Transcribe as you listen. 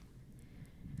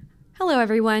Hello,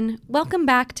 everyone. Welcome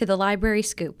back to the Library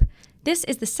Scoop. This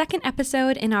is the second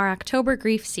episode in our October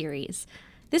Grief series.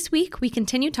 This week, we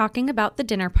continue talking about the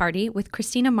dinner party with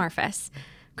Christina Marfice.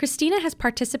 Christina has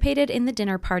participated in the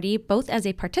dinner party both as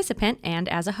a participant and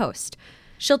as a host.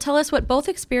 She'll tell us what both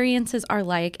experiences are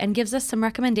like and gives us some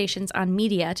recommendations on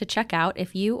media to check out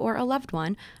if you or a loved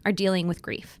one are dealing with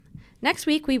grief. Next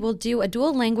week, we will do a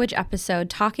dual language episode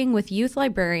talking with youth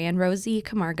librarian Rosie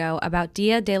Camargo about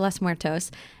Dia de los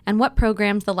Muertos and what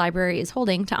programs the library is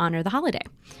holding to honor the holiday.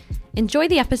 Enjoy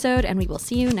the episode, and we will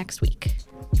see you next week.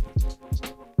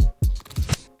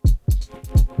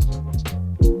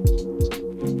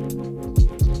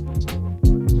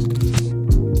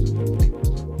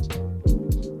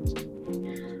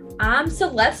 So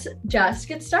let's just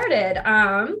get started.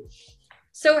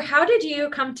 So how did you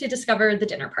come to discover the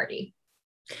dinner party?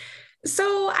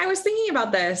 So I was thinking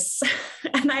about this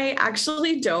and I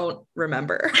actually don't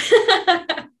remember.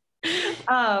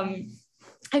 I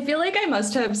feel like I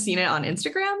must have seen it on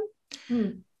Instagram.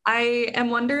 I am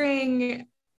wondering,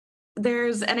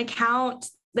 there's an account,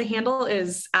 the handle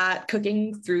is at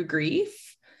Cooking Through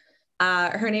Grief.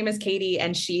 Her name is Katie,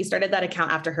 and she started that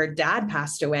account after her dad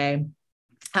passed away.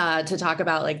 To talk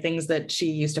about like things that she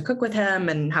used to cook with him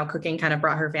and how cooking kind of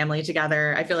brought her family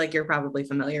together. I feel like you're probably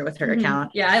familiar with her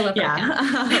account. Yeah, I love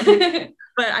that account.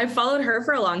 But I followed her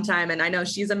for a long time, and I know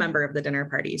she's a member of the dinner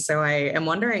party. So I am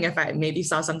wondering if I maybe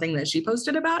saw something that she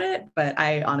posted about it, but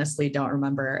I honestly don't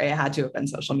remember. It had to have been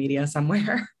social media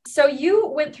somewhere. So you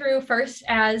went through first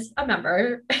as a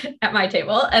member at my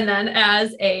table and then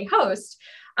as a host.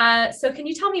 So can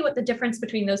you tell me what the difference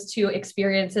between those two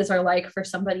experiences are like for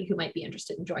somebody who might be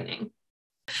interested in joining?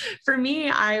 For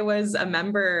me, I was a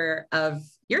member of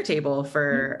your table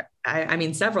for,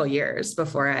 several years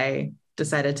before I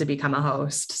decided to become a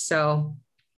host. So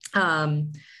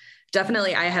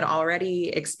definitely I had already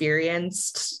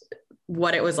experienced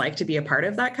what it was like to be a part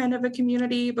of that kind of a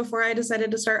community before I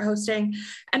decided to start hosting.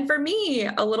 And for me,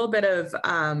 a little bit of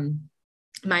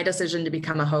my decision to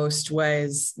become a host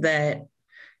was that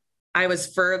I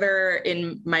was further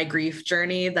in my grief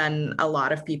journey than a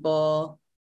lot of people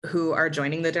who are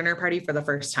joining the dinner party for the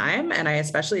first time. And I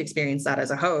especially experienced that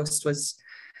as a host, was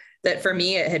that for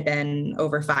me, it had been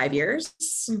over 5 years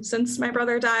since my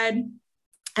brother died.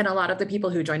 And a lot of the people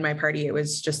who joined my party, it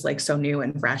was just like so new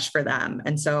and fresh for them.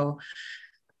 And so,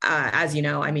 as you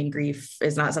know, grief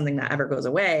is not something that ever goes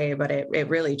away, but it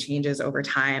really changes over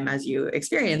time as you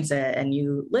experience it and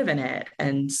you live in it.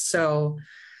 And so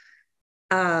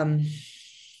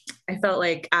I felt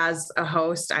like as a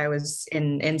host, I was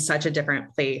in such a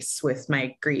different place with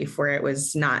my grief, where it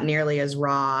was not nearly as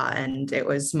raw, and it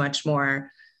was much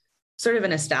more sort of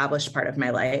an established part of my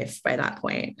life by that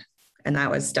point. And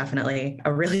that was definitely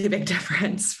a really big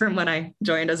difference from when I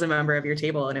joined as a member of your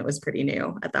table, and it was pretty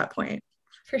new at that point.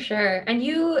 For sure. And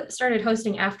you started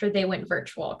hosting after they went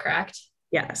virtual, correct?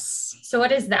 Yes. So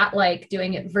what is that like,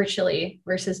 doing it virtually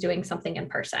versus doing something in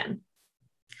person?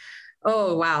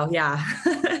 Oh, wow. Yeah.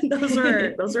 Those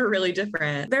were really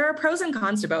different. There are pros and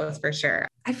cons to both, for sure.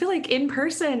 I feel like in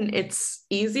person, it's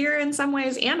easier in some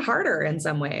ways and harder in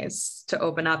some ways to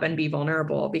open up and be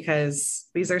vulnerable, because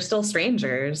these are still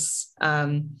strangers.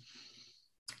 And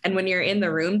when you're in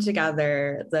the room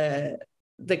together,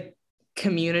 the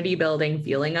community building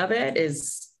feeling of it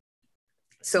is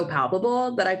so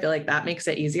palpable that I feel like that makes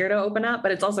it easier to open up,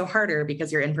 but it's also harder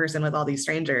because you're in person with all these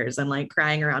strangers, and like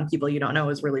crying around people you don't know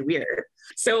is really weird.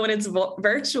 So when it's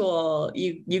virtual,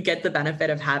 you get the benefit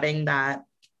of having that,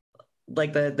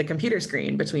 like the computer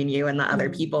screen between you and the other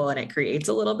people, and it creates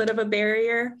a little bit of a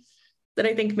barrier that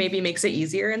I think maybe makes it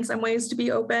easier in some ways to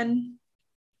be open.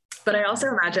 But I also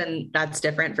imagine that's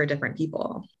different for different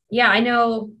people. Yeah, I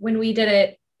know when we did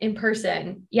it in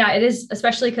person. Yeah, it is,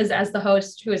 especially because as the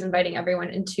host who is inviting everyone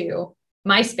into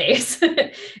my space,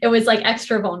 it was like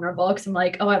extra vulnerable, because I'm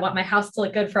like, oh, I want my house to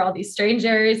look good for all these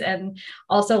strangers. And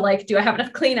also like, do I have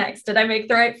enough Kleenex? Did I make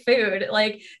the right food?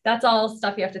 Like, that's all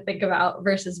stuff you have to think about,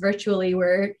 versus virtually,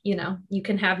 where, you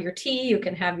can have your tea, you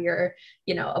can have your,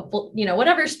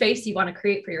 whatever space you want to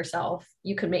create for yourself,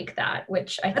 you can make that,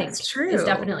 which I think is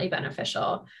definitely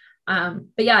beneficial. But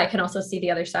yeah, I can also see the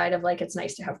other side of like, it's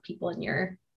nice to have people in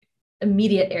your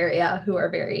immediate area who are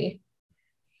very,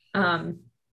 on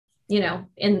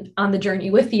the journey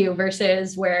with you,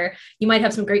 versus where you might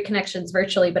have some great connections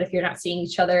virtually, but if you're not seeing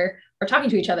each other or talking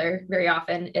to each other very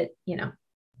often, it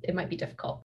might be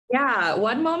difficult. Yeah.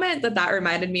 One moment that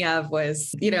reminded me of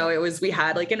was, we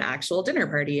had like an actual dinner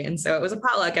party. And so it was a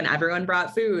potluck and everyone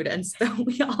brought food. And so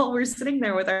we all were sitting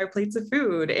there with our plates of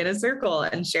food in a circle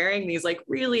and sharing these like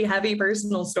really heavy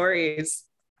personal stories.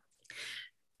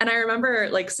 And I remember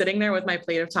like sitting there with my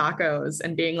plate of tacos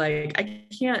and being like, I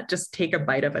can't just take a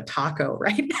bite of a taco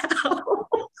right now.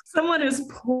 Someone has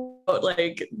pulled out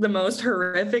like the most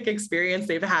horrific experience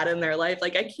they've had in their life.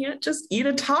 Like, I can't just eat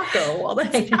a taco while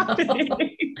that's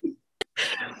happening.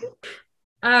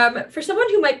 For someone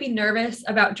who might be nervous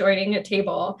about joining a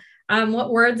table,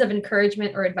 what words of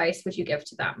encouragement or advice would you give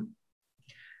to them?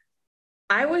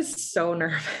 I was so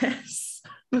nervous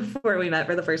before we met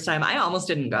for the first time. I almost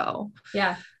didn't go.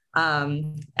 Yeah.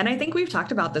 And I think we've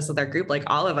talked about this with our group. Like,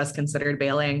 all of us considered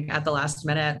bailing at the last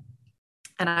minute.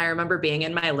 And I remember being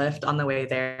in my Lyft on the way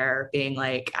there, being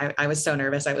like, I was so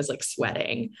nervous. I was like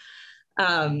sweating.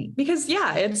 Because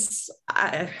yeah, it's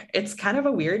kind of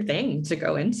a weird thing to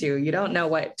go into. You don't know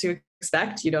what to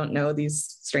expect. You don't know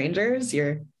these strangers.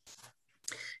 You're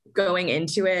going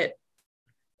into it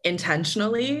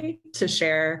intentionally to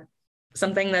share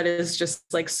something that is just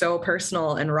like so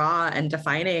personal and raw and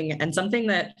defining, and something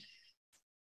that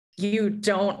you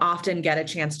don't often get a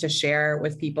chance to share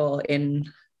with people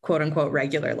in quote unquote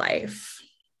regular life.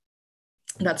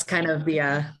 That's kind of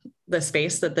the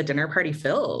space that the dinner party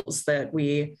fills, that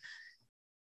we've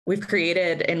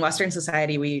created in Western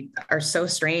society. We are so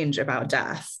strange about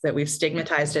death that we've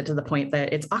stigmatized it to the point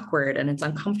that it's awkward and it's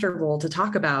uncomfortable to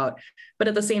talk about. But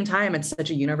at the same time, it's such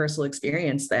a universal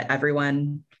experience that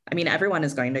everyone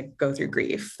is going to go through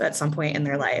grief at some point in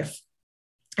their life.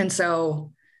 And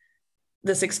so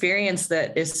this experience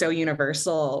that is so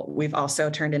universal, we've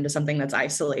also turned into something that's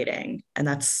isolating. And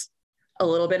that's a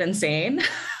little bit insane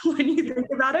when you think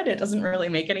about it. It doesn't really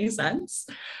make any sense.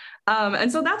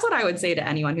 And so that's what I would say to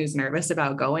anyone who's nervous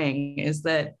about going, is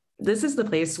that this is the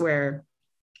place where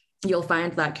you'll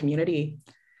find that community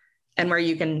and where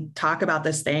you can talk about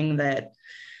this thing that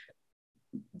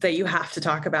you have to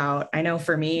talk about. I know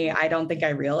for me, I don't think I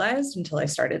realized until I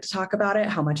started to talk about it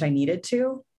how much I needed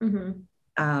to.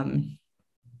 Mm-hmm.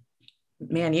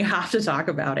 Man, you have to talk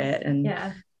about it.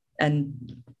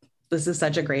 And this is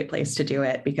such a great place to do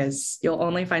it, because you'll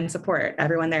only find support.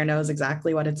 Everyone there knows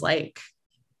exactly what it's like.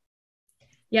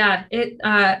 Yeah,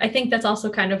 I think that's also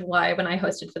kind of why when I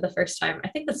hosted for the first time, I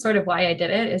think that's sort of why I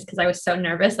did it, is because I was so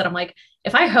nervous that I'm like,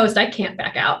 if I host, I can't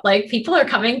back out. Like, people are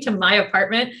coming to my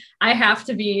apartment. I have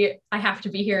to be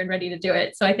here and ready to do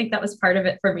it. So I think that was part of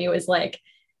it for me, was like,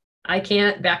 I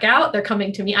can't back out. They're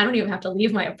coming to me. I don't even have to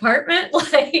leave my apartment.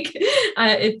 Like,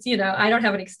 it's, I don't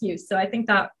have an excuse. So I think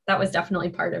that was definitely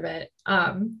part of it.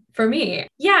 For me.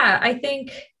 Yeah, I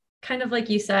think kind of like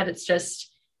you said,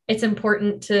 it's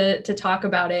important to talk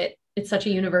about it. It's such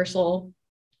a universal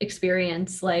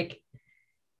experience. Like,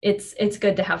 it's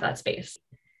good to have that space.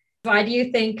 Why do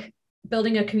you think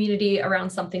building a community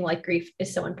around something like grief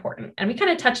is so important? And we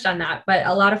kind of touched on that, but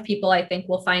a lot of people, I think,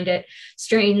 will find it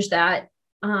strange that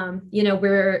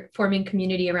we're forming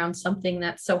community around something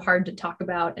that's so hard to talk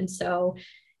about and so,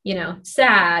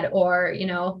 sad or,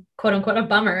 quote unquote, a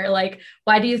bummer. Like,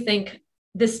 why do you think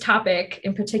this topic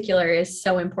in particular is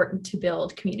so important to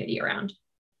build community around?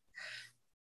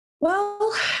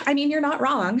 Well, I mean, you're not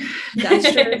wrong. That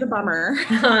sure is a bummer.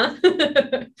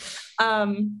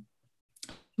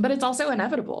 But it's also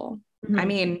inevitable. Mm-hmm. I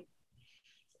mean,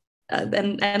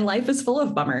 and life is full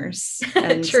of bummers.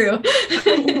 And true.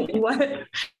 What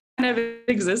kind of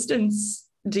existence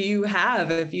do you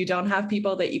have if you don't have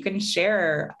people that you can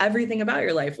share everything about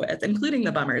your life with, including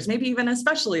the bummers, maybe even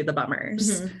especially the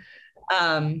bummers?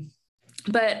 Mm-hmm.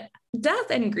 But death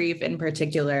and grief in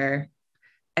particular,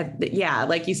 yeah,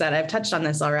 like you said, I've touched on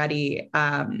this already.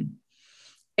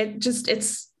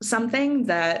 It's something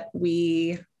that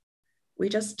we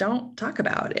just don't talk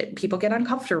about it. People get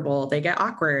uncomfortable. They get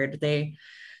awkward. They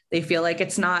feel like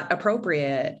it's not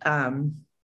appropriate.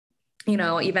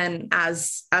 Even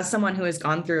as someone who has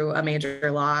gone through a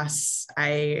major loss,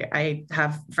 I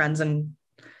have friends and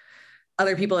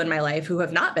other people in my life who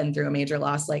have not been through a major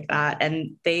loss like that.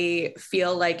 And they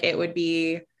feel like it would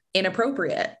be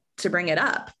inappropriate to bring it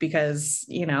up because,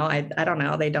 I don't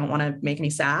know, they don't want to make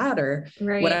me sad or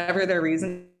whatever their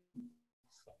reason.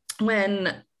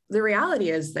 When the reality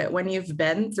is that when you've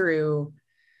been through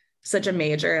such a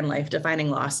major and life-defining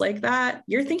loss like that,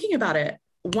 you're thinking about it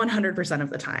 100% of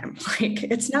the time. Like,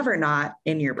 it's never not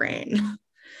in your brain.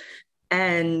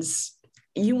 And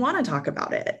you want to talk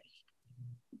about it.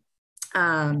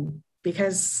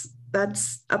 Because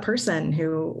that's a person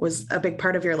who was a big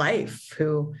part of your life,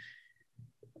 who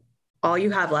all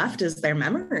you have left is their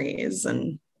memories.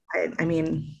 And I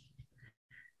mean,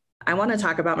 I want to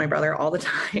talk about my brother all the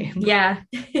time. Yeah.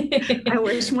 I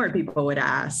wish more people would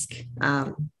ask.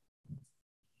 I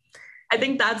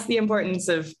think that's the importance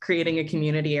of creating a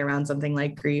community around something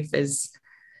like grief, is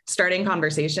starting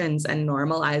conversations and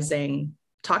normalizing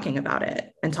talking about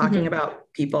it and talking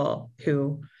about people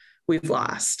who we've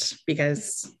lost,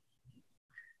 because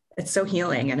it's so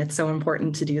healing and it's so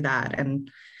important to do that. And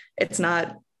it's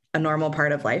not a normal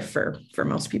part of life for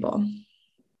most people.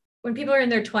 When people are in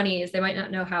their 20s, they might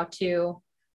not know how to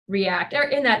react, or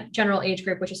in that general age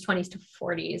group, which is 20s to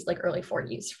 40s, like early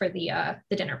 40s for the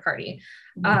dinner party.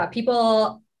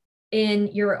 People in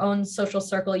your own social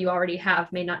circle you already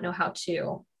have may not know how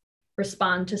to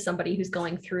respond to somebody who's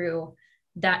going through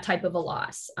that type of a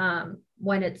loss,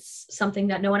 when it's something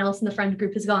that no one else in the friend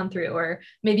group has gone through, or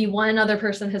maybe one other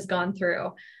person has gone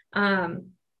through.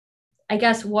 I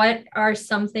guess, what are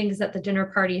some things that the dinner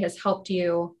party has helped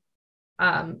you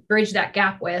bridge that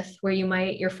gap with, where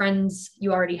your friends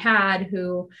you already had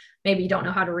who maybe don't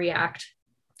know how to react?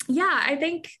 Yeah, I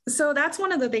think so. That's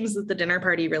one of the things that the dinner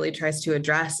party really tries to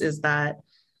address, is that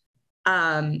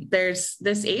there's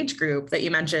this age group that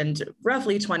you mentioned,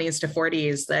 roughly 20s to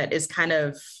 40s, that is kind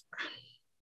of,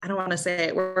 I don't want to say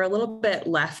it, we're a little bit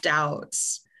left out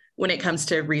when it comes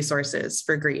to resources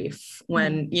for grief.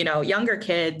 When, younger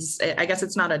kids, I guess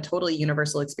it's not a totally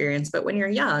universal experience, but when you're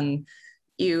young,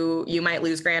 you might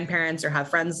lose grandparents or have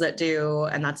friends that do.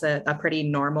 And that's a pretty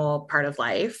normal part of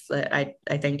life that I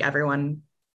think everyone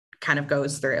kind of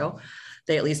goes through.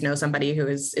 They at least know somebody who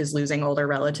is losing older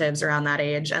relatives around that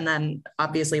age. And then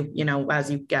obviously,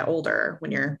 as you get older,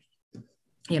 when you're,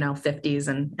 50s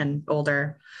and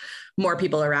older, more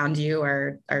people around you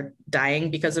are dying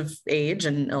because of age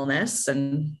and illness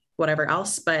and whatever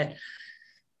else. But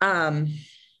in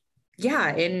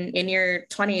your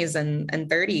 20s and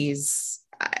 30s,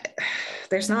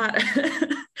 there's not,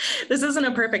 this isn't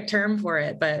a perfect term for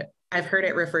it, but I've heard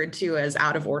it referred to as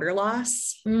out of order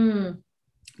loss,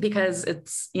 because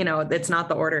it's, it's not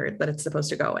the order that it's supposed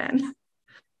to go in.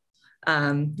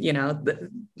 In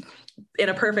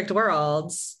a perfect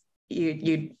world,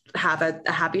 you have a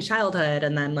happy childhood,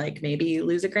 and then like maybe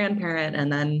lose a grandparent,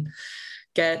 and then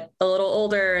get a little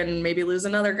older and maybe lose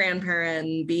another grandparent,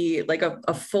 and be like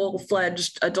a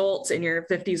full-fledged adult in your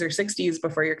 50s or 60s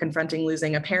before you're confronting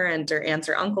losing a parent or aunts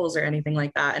or uncles or anything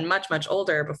like that. And much, much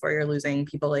older before you're losing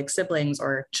people like siblings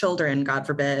or children, God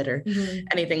forbid, or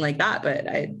anything like that. But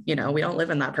we don't live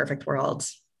in that perfect world,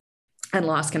 and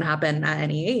loss can happen at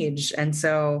any age. And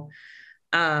so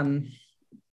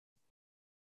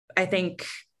I think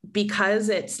because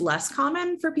it's less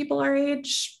common for people our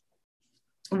age,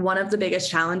 one of the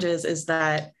biggest challenges is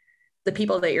that the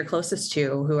people that you're closest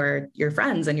to, who are your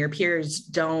friends and your peers,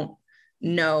 don't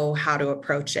know how to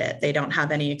approach it. They don't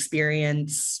have any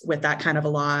experience with that kind of a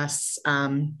loss.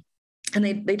 And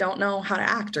they don't know how to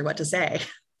act or what to say.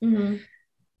 And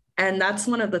that's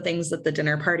one of the things that the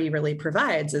dinner party really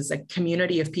provides, is a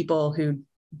community of people who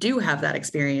do have that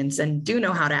experience and do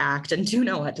know how to act and do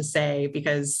know what to say,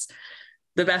 because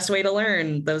the best way to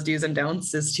learn those do's and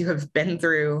don'ts is to have been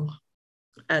through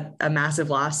a massive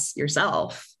loss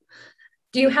yourself.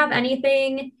 Do you have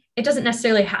anything, it doesn't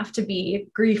necessarily have to be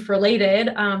grief related,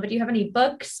 but do you have any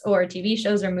books or TV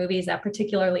shows or movies that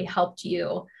particularly helped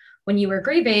you when you were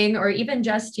grieving, or even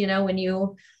just, when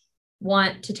you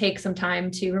want to take some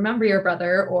time to remember your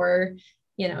brother, or,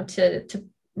 to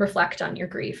reflect on your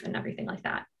grief and everything like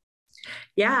that?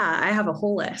 Yeah, I have a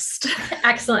whole list.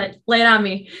 Excellent. Lay it on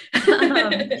me.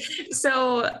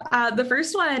 So the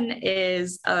first one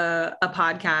is a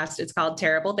podcast. It's called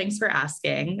Terrible Thanks for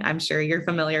Asking. I'm sure you're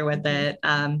familiar with it.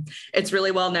 It's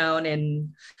really well known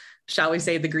in, shall we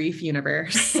say, the grief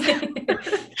universe.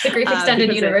 The grief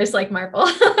extended universe, like Marvel.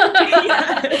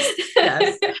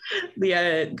 yes.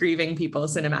 The grieving people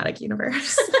cinematic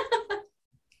universe.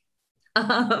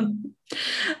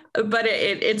 But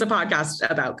it's a podcast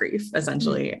about grief,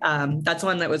 essentially. That's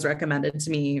one that was recommended to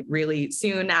me really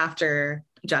soon after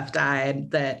Jeff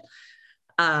died. That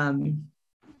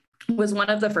was one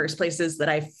of the first places that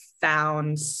I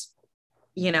found,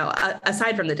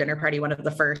 aside from the dinner party, one of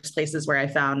the first places where I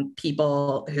found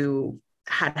people who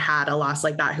had a loss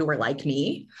like that, who were like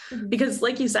me. Because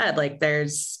like you said, like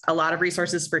there's a lot of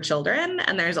resources for children,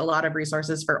 and there's a lot of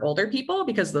resources for older people,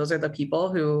 because those are the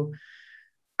people who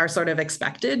are sort of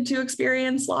expected to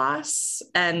experience loss.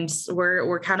 And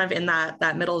we're kind of in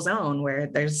that middle zone where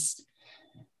there's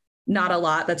not a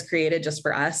lot that's created just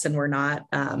for us. And we're not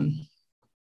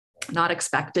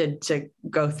expected to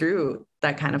go through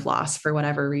that kind of loss for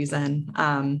whatever reason.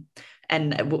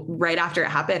 Right after it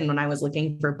happened, when I was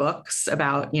looking for books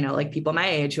about, like people my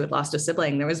age who had lost a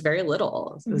sibling, there was very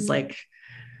little. It was like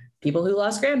people who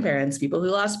lost grandparents, people who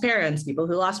lost parents, people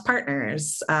who lost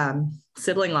partners.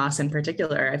 Sibling loss in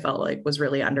particular, I felt like was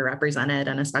really underrepresented.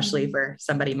 And especially for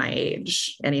somebody my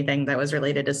age, anything that was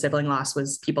related to sibling loss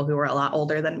was people who were a lot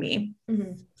older than me.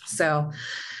 So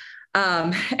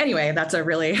anyway, that's a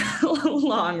really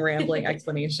long rambling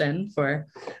explanation for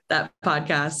that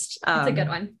podcast. It's a good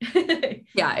one.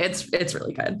 Yeah, it's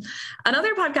really good.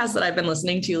 Another podcast that I've been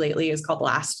listening to lately is called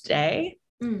Last Day.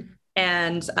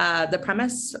 And the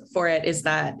premise for it is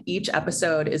that each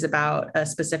episode is about a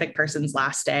specific person's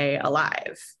last day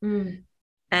alive.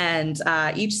 And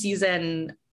each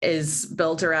season is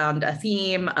built around a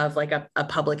theme of like a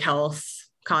public health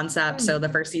concept. So the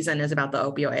first season is about the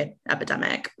opioid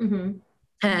epidemic.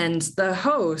 And the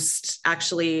host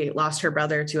actually lost her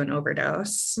brother to an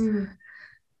overdose.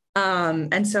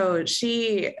 And so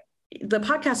the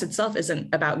podcast itself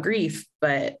isn't about grief,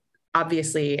 but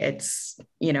obviously it's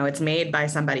made by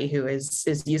somebody who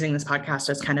is using this podcast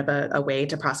as kind of a way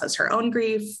to process her own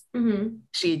grief.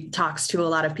 She talks to a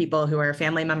lot of people who are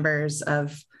family members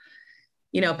of,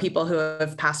 people who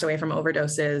have passed away from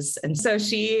overdoses. And so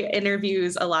she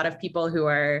interviews a lot of people who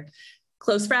are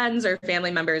close friends or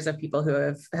family members of people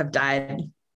who have died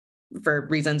for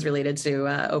reasons related to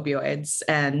opioids.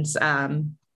 And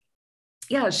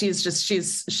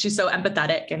she's so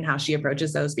empathetic in how she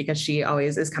approaches those, because she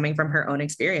always is coming from her own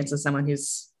experience as someone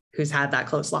who's had that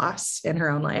close loss in her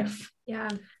own life. Yeah.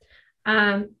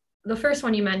 The first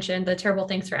one you mentioned, The Terrible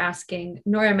Things for Asking,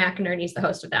 Nora McInerney is the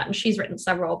host of that. And she's written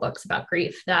several books about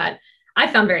grief that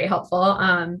I found very helpful.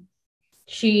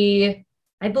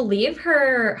 I believe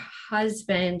her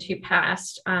husband who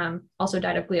passed also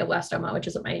died of glioblastoma, which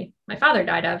is what my father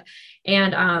died of.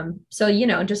 And so,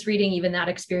 just reading even that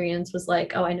experience was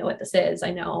like, oh, I know what this is. I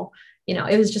know,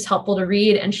 it was just helpful to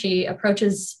read. And she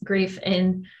approaches grief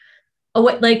in a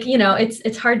way, like,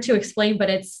 it's hard to explain,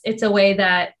 but it's a way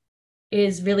that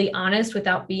is really honest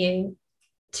without being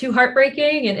too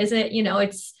heartbreaking, and isn't,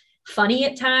 it's funny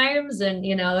at times, and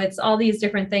it's all these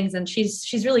different things, and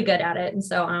she's really good at it. And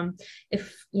so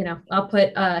if I'll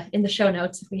put in the show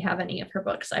notes, if we have any of her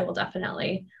books, I will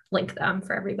definitely link them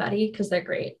for everybody, because they're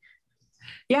great.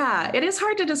 Yeah, it is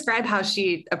hard to describe how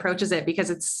she approaches it, because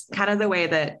it's kind of the way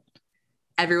that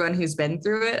everyone who's been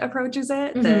through it approaches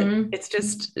it. That it's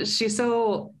just, she's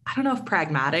so, I don't know if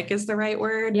pragmatic is the right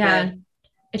word. Yeah.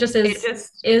 It just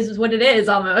is what it is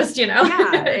almost, Yeah,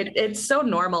 it's so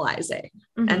normalizing.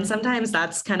 And sometimes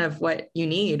that's kind of what you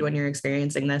need when you're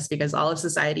experiencing this, because all of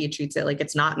society treats it like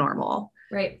it's not normal.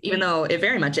 Right. Even though it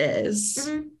very much is,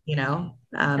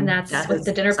 and that's what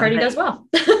the dinner party does well.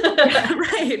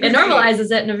 Right. It normalizes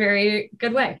it in a very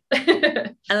good way.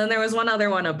 And then there was one other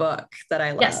one, a book that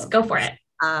I love. Yes, go for it.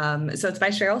 So it's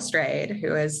by Cheryl Strayed,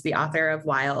 who is the author of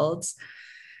Wild.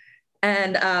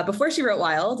 And before she wrote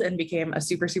Wild and became a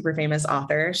super, super famous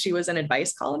author, she was an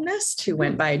advice columnist who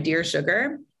went by Dear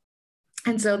Sugar.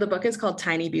 And so the book is called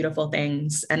Tiny Beautiful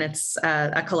Things, and it's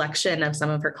a collection of some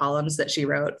of her columns that she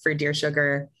wrote for Dear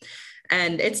Sugar.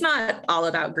 And it's not all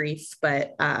about grief,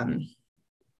 but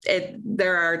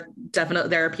there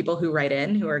are people who write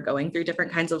in who are going through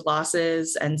different kinds of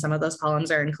losses, and some of those columns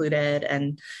are included.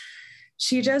 And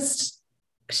she's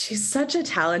such a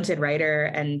talented writer,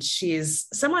 and she's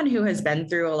someone who has been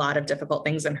through a lot of difficult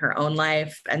things in her own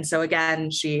life. And so again,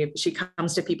 she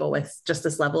comes to people with just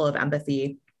this level of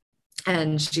empathy,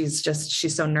 and she's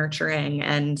so nurturing.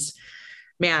 And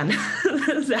man,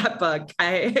 that book,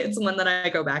 it's one that I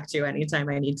go back to anytime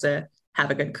I need to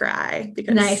have a good cry.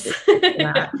 Because nice.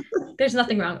 There's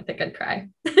nothing wrong with a good cry.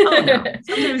 Oh no,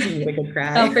 sometimes you need a good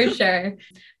cry. Oh, for sure.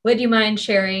 Would you mind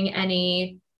sharing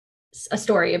a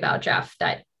story about Jeff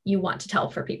that you want to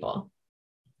tell for people,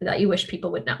 that you wish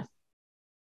people would know?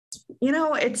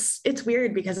 It's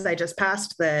weird, because I just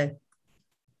passed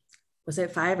was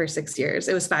it 5 or 6 years?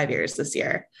 It was 5 years this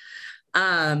year.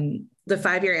 The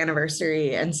 5-year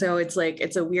anniversary. And so it's like,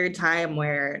 it's a weird time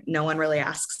where no one really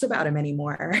asks about him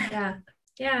anymore. Yeah.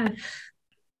 Yeah.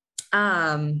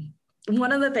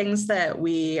 One of the things that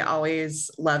we always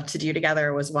loved to do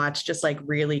together was watch just like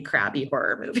really crappy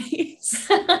horror movies.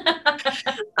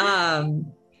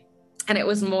 And it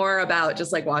was more about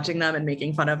just like watching them and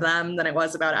making fun of them than it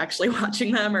was about actually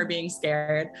watching them or being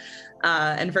scared.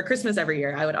 And for Christmas every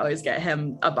year, I would always get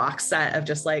him a box set of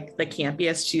just like the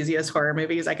campiest, cheesiest horror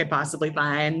movies I could possibly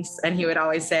find. And he would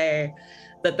always say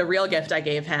that the real gift I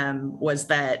gave him was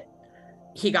that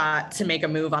he got to make a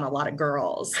move on a lot of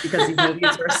girls, because these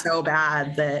movies were so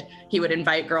bad that he would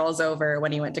invite girls over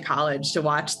when he went to college to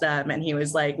watch them. And he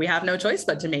was like, we have no choice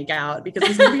but to make out, because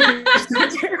these movies are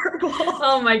so terrible.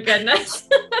 Oh my goodness.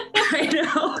 I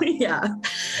know. Yeah.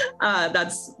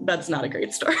 That's not a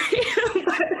great story.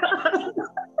 But,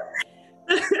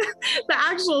 the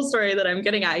actual story that I'm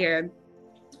getting at here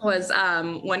was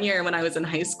one year when I was in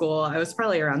high school. I was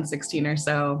probably around 16 or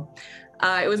so.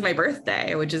 It was my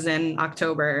birthday, which is in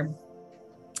October,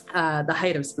 the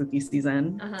height of spooky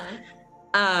season. Uh-huh.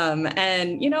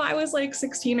 And I was like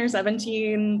 16 or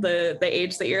 17, the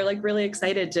age that you're like really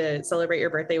excited to celebrate your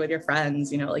birthday with your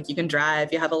friends. Like you can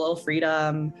drive, you have a little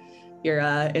freedom, you're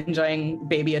enjoying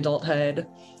baby adulthood.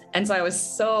 And so I was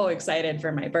so excited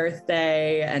for my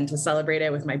birthday and to celebrate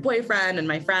it with my boyfriend and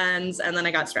my friends. And then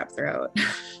I got strep throat.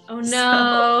 Oh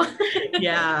no.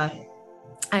 Yeah,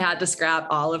 I had to scrap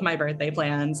all of my birthday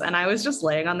plans. And I was just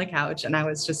laying on the couch and I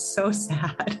was just so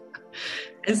sad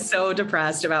and so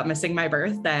depressed about missing my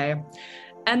birthday.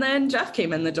 And then Jeff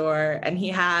came in the door and he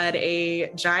had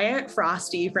a giant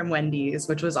Frosty from Wendy's,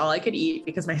 which was all I could eat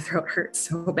because my throat hurt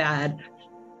so bad.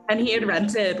 And he had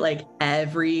rented like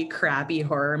every crappy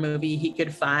horror movie he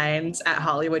could find at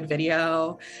Hollywood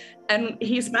Video. And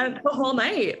he spent the whole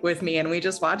night with me and we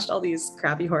just watched all these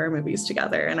crappy horror movies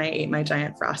together and I ate my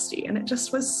giant Frosty and it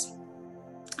just was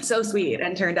so sweet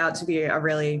and turned out to be a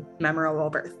really memorable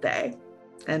birthday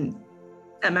and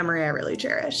a memory I really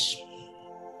cherish.